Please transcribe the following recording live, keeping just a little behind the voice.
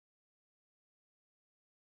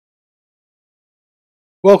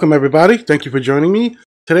Welcome, everybody. Thank you for joining me.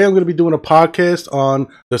 Today, I'm going to be doing a podcast on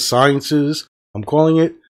the sciences. I'm calling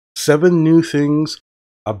it 7 New Things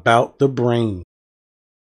About the Brain.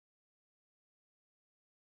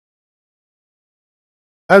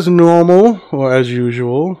 As normal, or as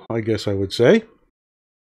usual, I guess I would say,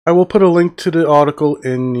 I will put a link to the article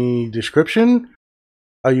in the description.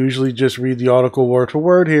 I usually just read the article word for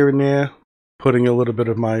word here and there, putting a little bit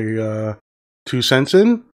of my 2 cents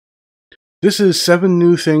in. This is 7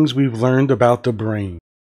 New Things We've Learned About the Brain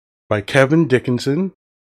by Kevin Dickinson,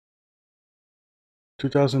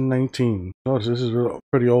 2019. Notice this is a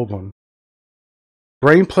pretty old one.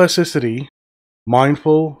 Brain plasticity,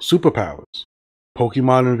 mindful superpowers.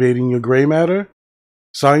 Pokemon invading your gray matter?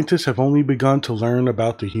 Scientists have only begun to learn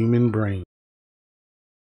about the human brain.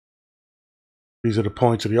 These are the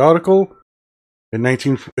points of the article. In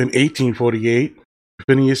 1848,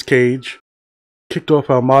 Phineas Cage kicked off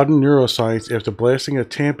our modern neuroscience after blasting a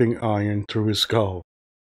tamping iron through his skull.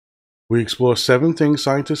 We explore 7 things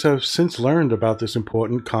scientists have since learned about this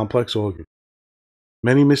important, complex organ.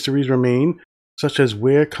 Many mysteries remain, such as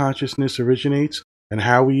where consciousness originates and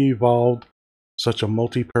how we evolved such a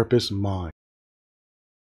multi-purpose mind.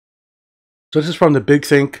 So this is from the Big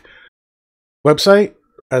Think website.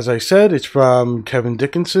 As I said, it's from Kevin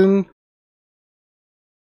Dickinson.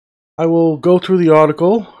 I will go through the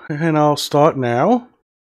article, and I'll start now.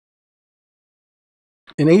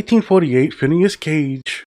 In 1848, Phineas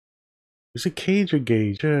Cage, is it Cage or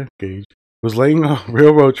Gage? Gage, was laying on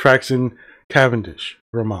railroad tracks in Cavendish,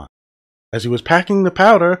 Vermont. As he was packing the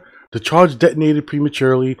powder, the charge detonated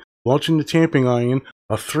prematurely, launching the tamping iron,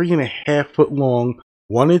 a 3.5-foot long,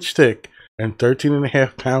 1-inch thick, and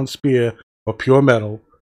 13.5-pound spear of pure metal,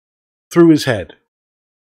 through his head.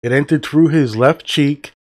 It entered through his left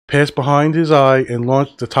cheek, passed behind his eye, and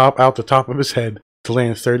launched out the top of his head to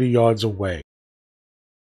land 30 yards away.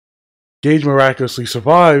 Gage miraculously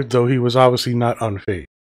survived, though he was obviously not unfazed.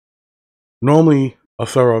 Normally a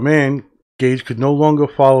thorough man, Gage could no longer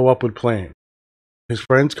follow up with plans. His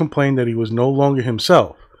friends complained that he was no longer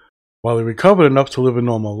himself. While he recovered enough to live a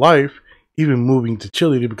normal life, even moving to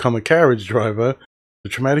Chile to become a carriage driver, the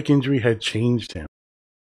traumatic injury had changed him.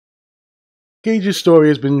 Gage's story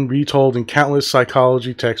has been retold in countless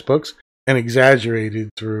psychology textbooks and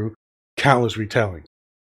exaggerated through countless retellings.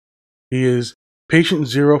 He is patient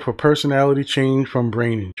zero for personality change from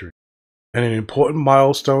brain injury, and an important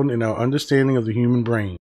milestone in our understanding of the human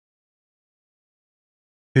brain.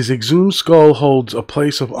 His exhumed skull holds a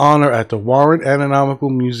place of honor at the Warren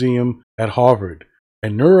Anatomical Museum at Harvard,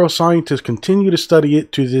 and neuroscientists continue to study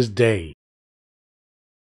it to this day.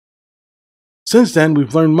 Since then,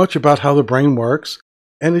 we've learned much about how the brain works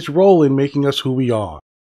and its role in making us who we are.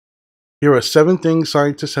 Here are 7 things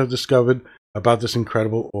scientists have discovered about this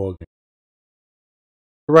incredible organ.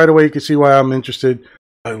 Right away, you can see why I'm interested.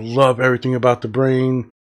 I love everything about the brain.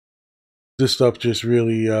 This stuff just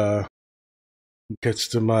really gets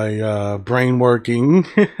to my brain working.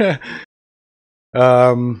 It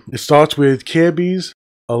starts with caries,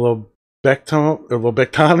 a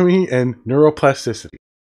lobectomy, and neuroplasticity.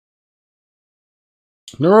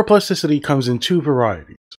 Neuroplasticity comes in 2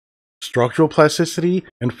 varieties: structural plasticity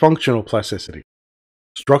and functional plasticity.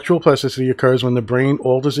 Structural plasticity occurs when the brain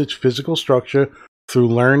alters its physical structure through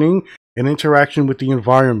learning and interaction with the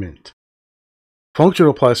environment.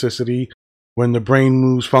 Functional plasticity, when the brain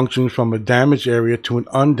moves functions from a damaged area to an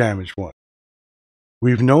undamaged one.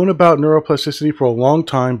 We've known about neuroplasticity for a long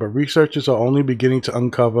time, but researchers are only beginning to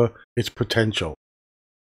uncover its potential.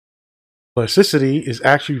 Plasticity is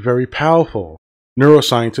actually very powerful,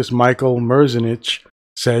 neuroscientist Michael Merzenich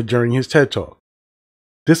said during his TED Talk.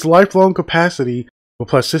 This lifelong capacity for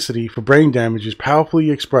plasticity for brain damage is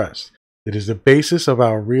powerfully expressed. It is the basis of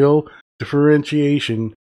our real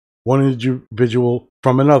differentiation, one individual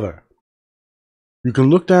from another. You can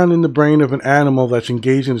look down in the brain of an animal that's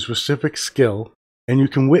engaged in a specific skill, and you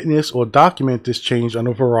can witness or document this change on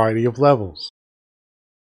a variety of levels.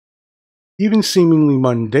 Even seemingly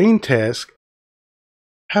mundane tasks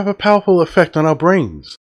have a powerful effect on our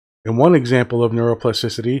brains. In one example of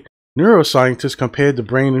neuroplasticity, neuroscientists compared the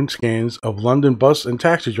brain scans of London bus and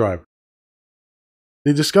taxi drivers.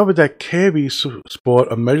 They discovered that cabbies sport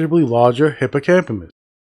a measurably larger hippocampus.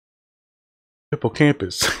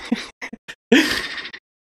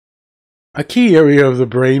 A key area of the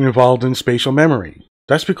brain involved in spatial memory.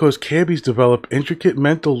 That's because cabbies develop intricate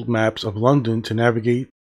mental maps of London to navigate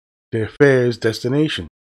their fare's destination.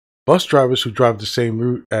 Bus drivers who drive the same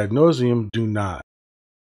route ad nauseum do not.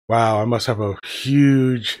 Wow, I must have a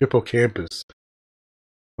huge hippocampus.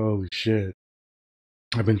 Holy shit.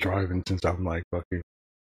 I've been driving since I'm like fucking,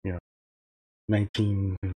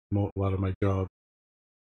 19, a lot of my job.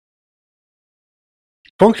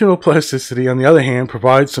 Functional plasticity, on the other hand,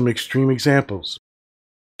 provides some extreme examples.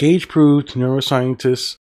 Gage proved to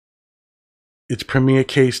neuroscientists its premier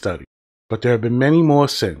case study, but there have been many more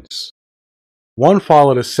since. One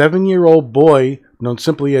followed a 7-year-old boy known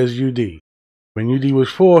simply as UD. When UD was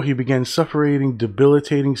 4, he began suffering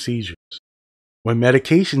debilitating seizures. When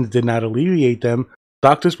medications did not alleviate them,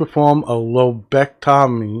 doctors performed a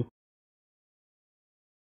lobotomy.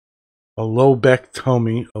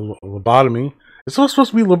 It's not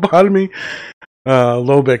supposed to be lobotomy.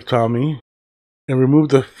 Lobectomy, and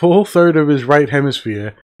removed a full third of his right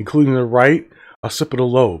hemisphere, including the right occipital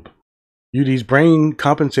lobe. UD's brain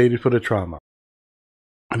compensated for the trauma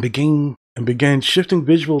and began shifting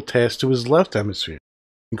visual tasks to his left hemisphere,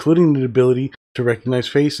 including the ability to recognize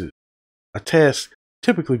faces, a task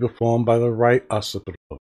typically performed by the right occipital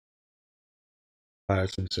lobe.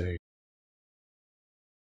 That's insane.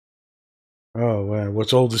 Oh, man.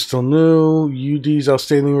 What's old is still new. UD's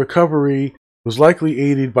outstanding recovery was likely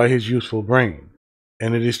aided by his youthful brain.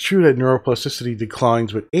 And it is true that neuroplasticity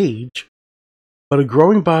declines with age, but a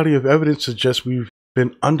growing body of evidence suggests we've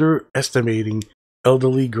been underestimating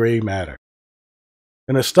elderly gray matter.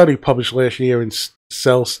 In a study published last year in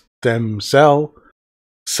Cell Stem Cell,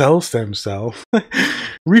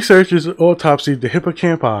 researchers autopsied the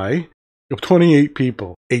hippocampi of 28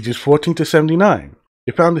 people, ages 14 to 79.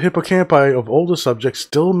 They found the hippocampi of older subjects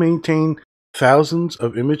still maintain thousands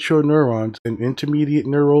of immature neurons and intermediate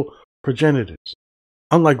neural progenitors.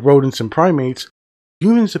 Unlike rodents and primates,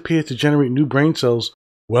 humans appear to generate new brain cells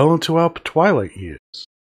well into our twilight years.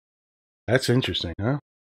 That's interesting, huh?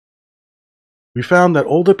 We found that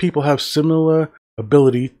older people have similar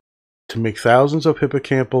ability to make thousands of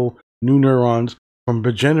hippocampal new neurons from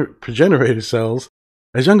progenitor cells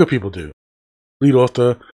as younger people do, lead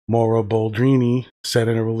author Maura Boldrini said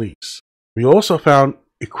in a release. We also found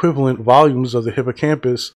equivalent volumes of the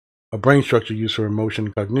hippocampus, a brain structure used for emotion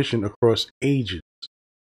and cognition, across ages.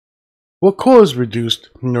 What caused reduced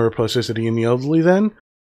neuroplasticity in the elderly then?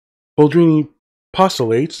 Boldrini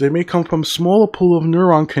postulates they may come from smaller pool of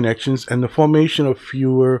neuron connections and the formation of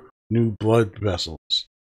fewer new blood vessels.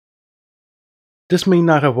 This may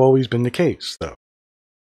not have always been the case, though.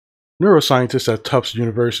 Neuroscientists at Tufts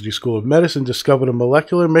University School of Medicine discovered a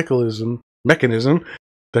molecular mechanism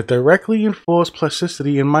that directly enforced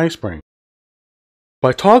plasticity in mice brains.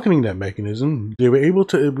 By targeting that mechanism, they were able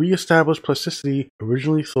to reestablish plasticity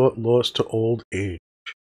originally thought lost to old age.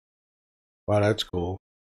 Wow, that's cool.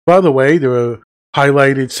 By the way, there are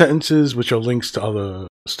highlighted sentences which are links to other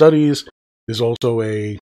studies. There's also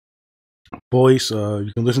a voice.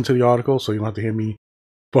 You can listen to the article so you don't have to hear me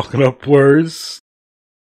fucking up words.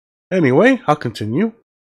 Anyway, I'll continue.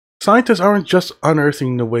 Scientists aren't just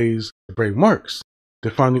unearthing the ways the brain works.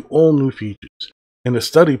 They're finding all new features. In a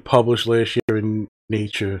study published last year in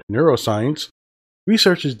Nature Neuroscience,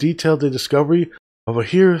 researchers detailed the discovery of a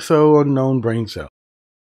hitherto unknown brain cell.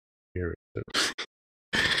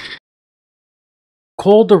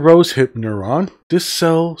 Called the rosehip neuron, this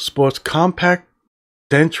cell sports compact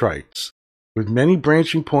dendrites with many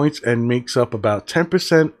branching points and makes up about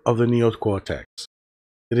 10% of the neocortex.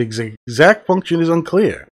 Its exact function is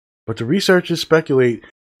unclear, but the researchers speculate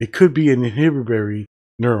it could be an inhibitory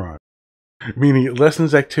neuron, meaning it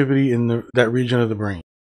lessens activity in that region of the brain.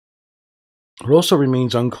 It also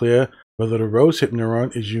remains unclear whether the rosehip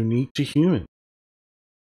neuron is unique to humans.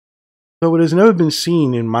 Though it has never been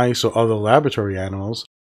seen in mice or other laboratory animals,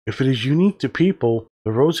 if it is unique to people,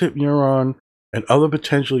 the rosehip neuron and other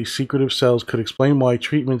potentially secretive cells could explain why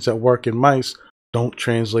treatments that work in mice don't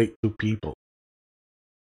translate to people.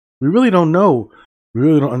 We really don't know, we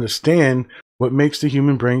really don't understand what makes the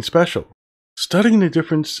human brain special. Studying the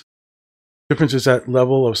differences at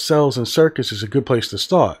level of cells and circuits is a good place to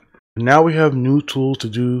start. And now we have new tools to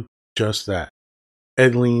do just that.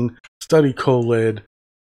 Ed Lean, study co-led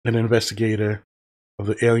an investigator of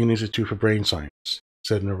the Allen Institute for Brain Science,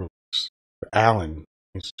 said in a release. The Allen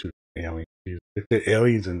Institute for Alien. If there are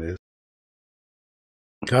aliens in this.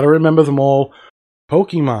 Gotta remember them all.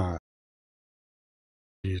 Pokemon.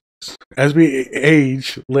 Jesus. As we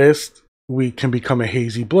age, last week can become a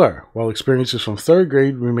hazy blur, while experiences from 3rd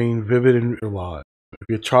grade remain vivid and alive. If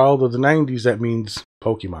you're a child of the 90s, that means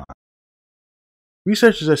Pokemon.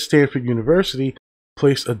 Researchers at Stanford University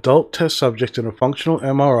placed adult test subjects in a functional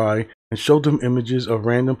MRI and showed them images of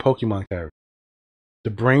random Pokemon characters. The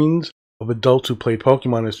brains of adults who played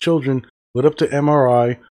Pokemon as children lit up to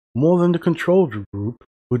MRI more than the control group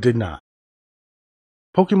who did not.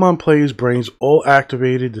 Pokemon players' brains all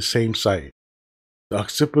activated the same site, the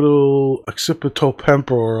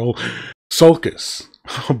occipitotemporal sulcus,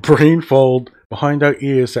 a brain fold behind our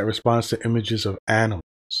ears that responds to images of animals.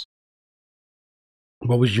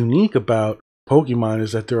 What was unique about Pokemon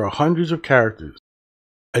is that there are hundreds of characters,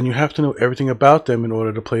 and you have to know everything about them in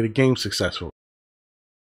order to play the game successfully.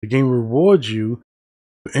 The game rewards you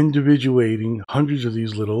for individuating hundreds of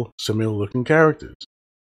these little similar-looking characters.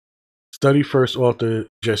 Study First author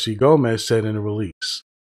Jesse Gomez said in a release,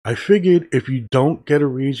 "I figured if you don't get a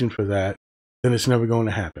region for that, then it's never going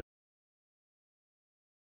to happen."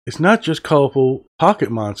 It's not just colorful pocket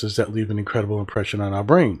monsters that leave an incredible impression on our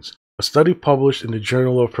brains. A study published in the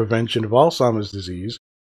Journal of Prevention of Alzheimer's Disease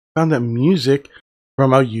found that music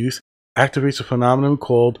from our youth activates a phenomenon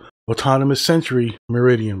called autonomous sensory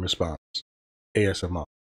meridian response, ASMR.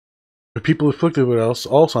 For people afflicted with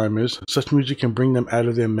Alzheimer's, such music can bring them out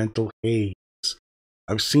of their mental haze.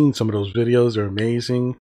 I've seen some of those videos, they're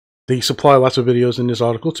amazing. They supply lots of videos in this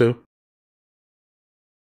article too.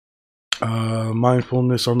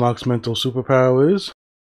 Mindfulness unlocks mental superpowers.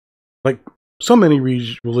 Like so many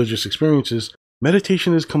religious experiences,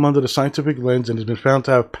 meditation has come under the scientific lens and has been found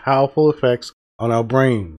to have powerful effects on our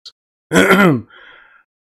brains. I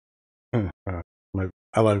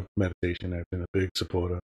love meditation. I've been a big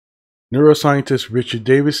supporter. Neuroscientist Richard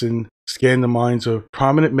Davison scanned the minds of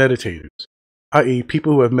prominent meditators, i.e.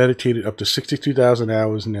 people who have meditated up to 62,000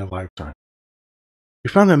 hours in their lifetime. He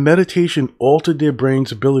found that meditation altered their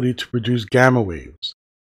brain's ability to produce gamma waves,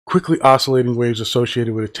 quickly oscillating waves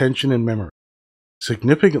associated with attention and memory,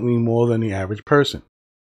 significantly more than the average person.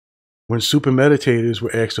 When super meditators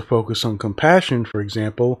were asked to focus on compassion, for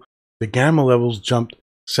example, the gamma levels jumped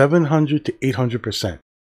 700 to 800%.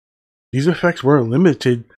 These effects weren't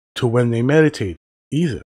limited to when they meditated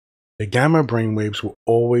either. The gamma brainwaves were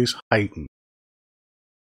always heightened.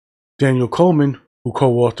 Daniel Coleman, who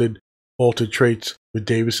co-authored Altered Traits with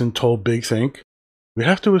Davison, told Big Think, "We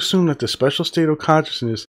have to assume that the special state of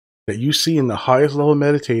consciousness that you see in the highest level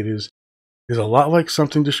meditators is a lot like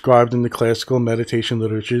something described in the classical meditation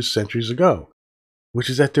literature centuries ago,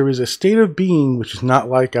 which is that there is a state of being which is not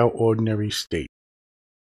like our ordinary state."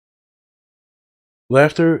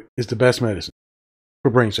 Laughter is the best medicine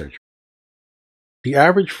for brain surgery. The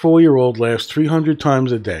average 4-year-old laughs 300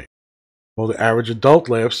 times a day, while the average adult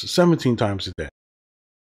laughs 17 times a day.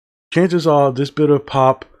 Chances are this bit of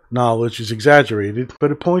pop knowledge is exaggerated, but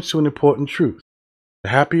it points to an important truth. The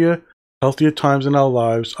happier, healthier times in our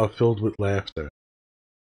lives are filled with laughter.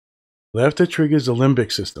 Laughter triggers the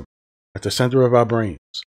limbic system at the center of our brains,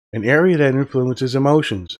 an area that influences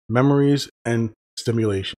emotions, memories, and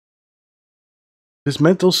stimulation. This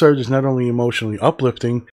mental surge is not only emotionally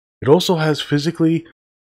uplifting, it also has physically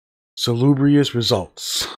salubrious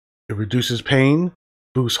results. It reduces pain,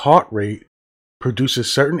 boosts heart rate,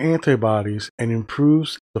 produces certain antibodies, and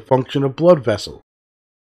improves the function of blood vessels.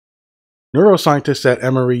 Neuroscientists at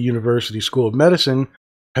Emory University School of Medicine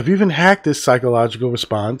have even hacked this psychological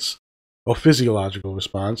response, or physiological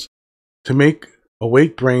response, to make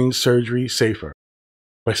awake brain surgery safer.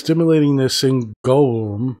 By stimulating the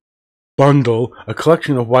cingulum bundle, a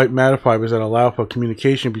collection of white matter fibers that allow for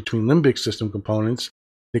communication between limbic system components,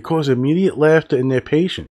 they cause immediate laughter in their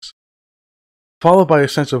patients, followed by a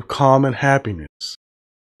sense of calm and happiness.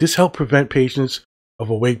 This helped prevent patients of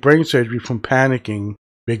awake brain surgery from panicking,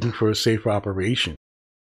 making for a safer operation.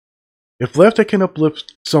 If laughter can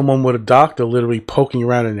uplift someone with a doctor literally poking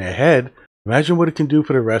around in their head, imagine what it can do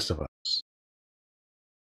for the rest of us.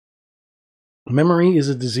 Memory is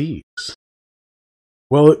a disease.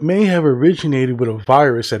 While it may have originated with a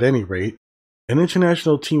virus at any rate, an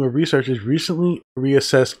international team of researchers recently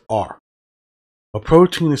reassessed ARC, a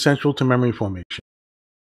protein essential to memory formation.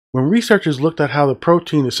 When researchers looked at how the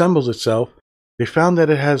protein assembles itself, they found that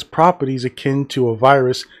it has properties akin to a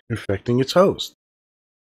virus infecting its host.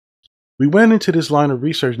 We went into this line of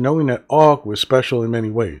research knowing that ARC was special in many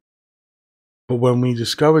ways. But when we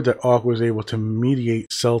discovered that ARC was able to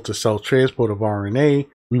mediate cell-to-cell transport of RNA,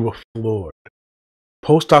 we were floored.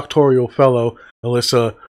 Postdoctoral fellow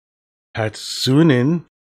Alyssa Patzuzin,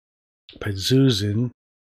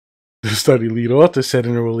 the study lead author, said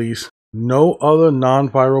in a release, "No other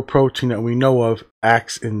non-viral protein that we know of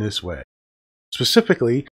acts in this way.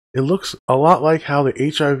 Specifically, it looks a lot like how the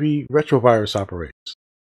HIV retrovirus operates."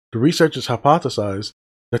 The researchers hypothesized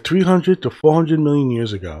that 300 to 400 million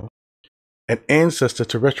years ago, an ancestor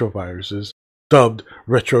to retroviruses, dubbed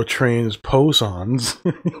retrotransposons,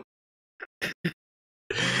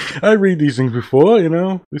 I read these things before,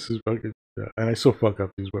 this is fucking, and I still fuck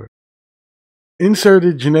up these words,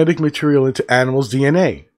 inserted genetic material into animals'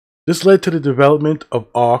 DNA. This led to the development of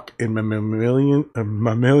ARC in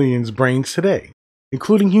mammalians' brains today,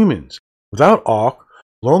 including humans. Without ARC,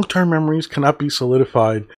 Long-term memories cannot be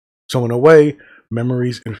solidified, so in a way,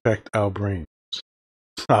 memories infect our brains.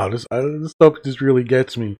 This stuff just really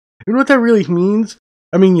gets me. You know what that really means?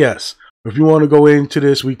 I mean, yes, if you want to go into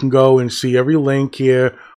this, we can go and see every link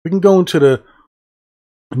here. We can go into the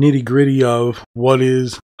nitty-gritty of what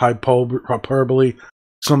is hyperbole.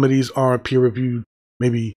 Some of these aren't peer-reviewed,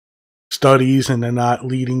 maybe studies, and they're not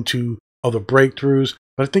leading to other breakthroughs.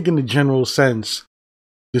 But I think in the general sense,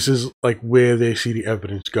 this is like where they see the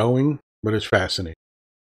evidence going, but it's fascinating.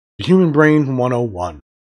 The Human Brain 101.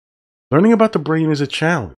 Learning about the brain is a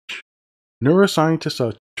challenge. Neuroscientists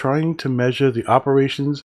are trying to measure the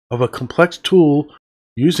operations of a complex tool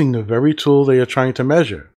using the very tool they are trying to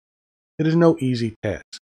measure. It is no easy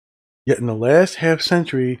task. Yet in the last half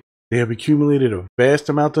century, they have accumulated a vast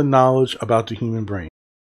amount of knowledge about the human brain.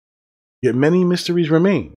 Yet many mysteries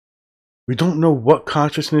remain. We don't know what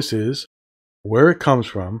consciousness is, where it comes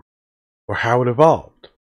from, or how it evolved.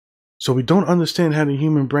 So we don't understand how the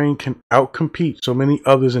human brain can outcompete so many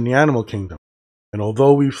others in the animal kingdom. And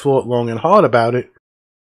although we've thought long and hard about it,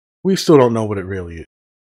 we still don't know what it really is.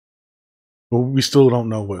 Well, we still don't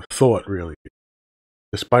know what thought really is.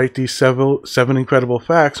 Despite these seven incredible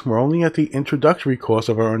facts, we're only at the introductory course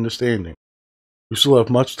of our understanding. We still have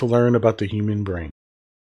much to learn about the human brain.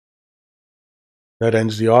 That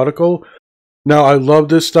ends the article. Now, I love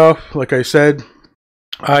this stuff. Like I said,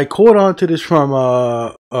 I caught on to this from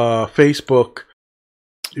Facebook.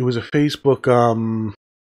 It was a Facebook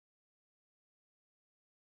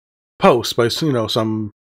post by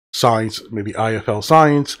some science, maybe IFL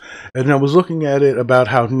science, and I was looking at it about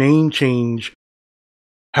how name change,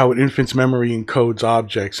 how an infant's memory encodes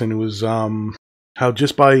objects, and it was how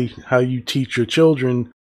just by how you teach your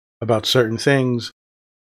children about certain things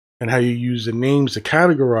and how you use the names to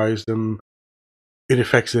categorize them, it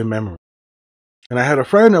affects their memory. And I had a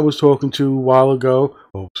friend I was talking to a while ago.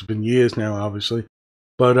 Well, it's been years now, obviously,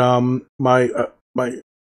 but my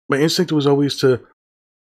instinct was always to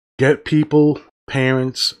get people,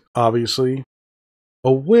 parents, obviously,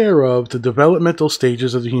 aware of the developmental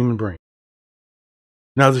stages of the human brain.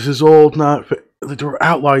 Now, this is all not, there are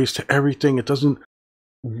outliers to everything. It doesn't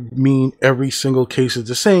mean every single case is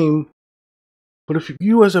the same. But if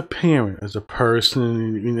you as a parent, as a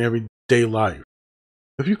person in everyday life,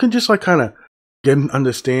 if you can just kind of get an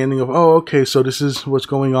understanding of, oh, okay, so this is what's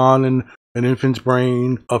going on in an infant's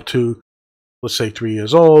brain up to, let's say, 3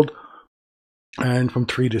 years old. And from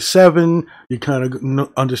 3 to 7, you kind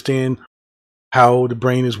of understand how the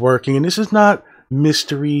brain is working. And this is not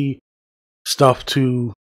mystery stuff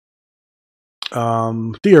to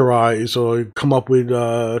theorize or come up with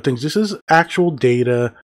things. This is actual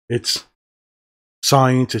data. It's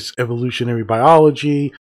science. It's evolutionary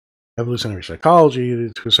biology, evolutionary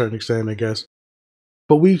psychology to a certain extent, I guess.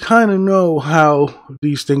 But we kind of know how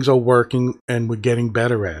these things are working, and we're getting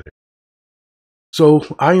better at it. So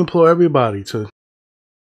I implore everybody to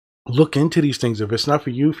look into these things. If it's not for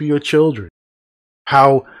you, for your children,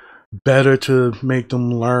 how better to make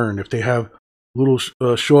them learn. If they have little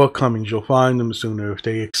shortcomings, you'll find them sooner. If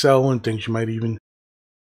they excel in things, you might even,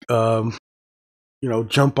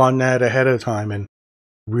 jump on that ahead of time and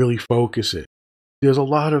really focus it. There's a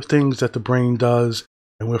lot of things that the brain does,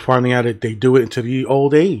 and we're finding out that they do it into the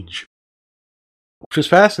old age, which is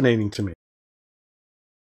fascinating to me.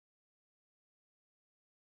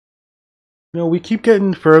 We keep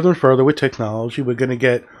getting further and further with technology. We're going to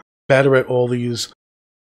get better at all these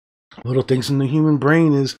little things, and the human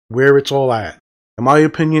brain is where it's all at. In my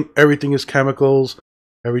opinion, everything is chemicals.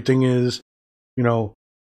 Everything is,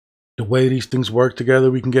 the way these things work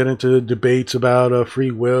together. We can get into debates about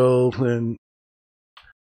free will and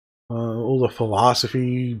all the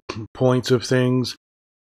philosophy points of things.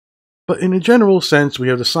 But in a general sense, we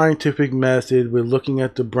have the scientific method. We're looking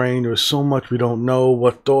at the brain. There's so much we don't know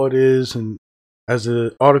what thought is, and as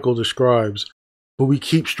the article describes, but we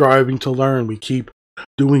keep striving to learn. We keep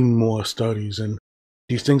doing more studies, and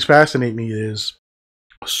these things fascinate me. There's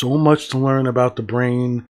so much to learn about the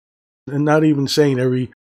brain, and not even saying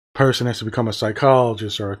every person has to become a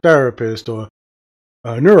psychologist or a therapist or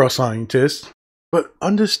a neuroscientist, but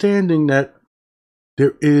understanding that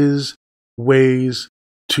there is ways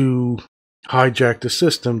to hijack the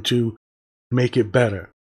system to make it better.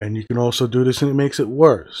 And you can also do this and it makes it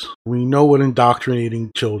worse. We know what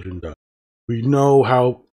indoctrinating children does. We know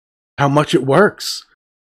how much it works.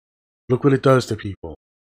 Look what it does to people.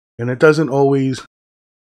 And it doesn't always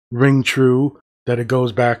ring true that it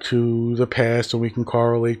goes back to the past and we can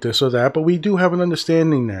correlate this or that, but we do have an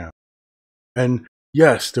understanding now. And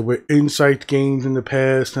yes, there were insight gained in the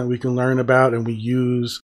past that we can learn about and we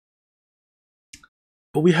use.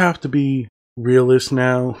 But we have to be realist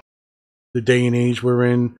now, the day and age we're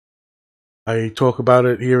in. I talk about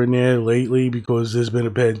it here and there lately because there's been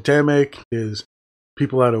a pandemic, there's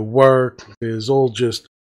people out of work, there's all just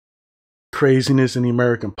craziness in the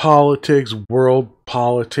American politics, world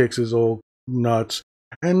politics is all nuts.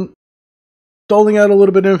 And doling out a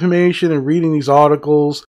little bit of information and reading these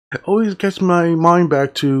articles, it always gets my mind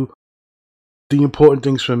back to the important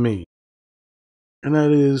things for me. And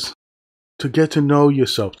that is to get to know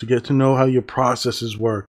yourself, to get to know how your processes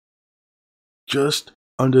work. Just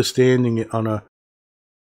understanding it on a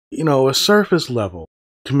surface level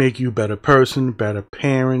can make you a better person, better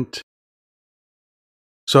parent.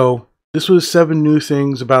 So this was 7 new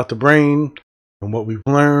things about the brain and what we've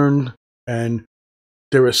learned. And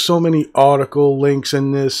there are so many article links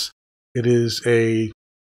in this. It is a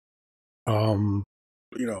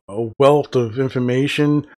wealth of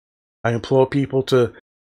information. I implore people to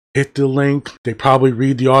hit the link. They probably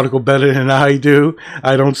read the article better than I do.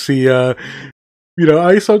 I don't see I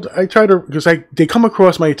try to, because they come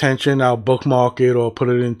across my attention, I'll bookmark it or put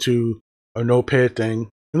it into a notepad thing,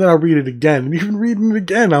 and then I'll read it again. And even reading it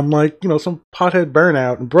again, I'm like, some pothead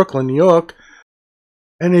burnout in Brooklyn, New York,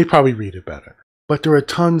 and they probably read it better. But there are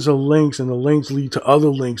tons of links, and the links lead to other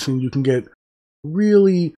links, and you can get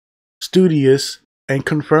really studious and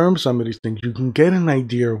confirm some of these things. You can get an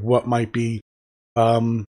idea of what might be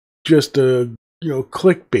just a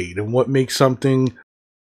clickbait, and what makes something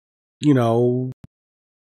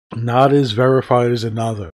not as verified as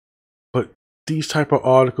another. But these type of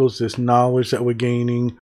articles, this knowledge that we're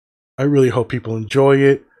gaining, I really hope people enjoy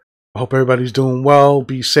it. I hope everybody's doing well.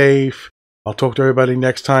 Be safe. I'll talk to everybody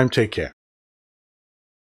next time. Take care.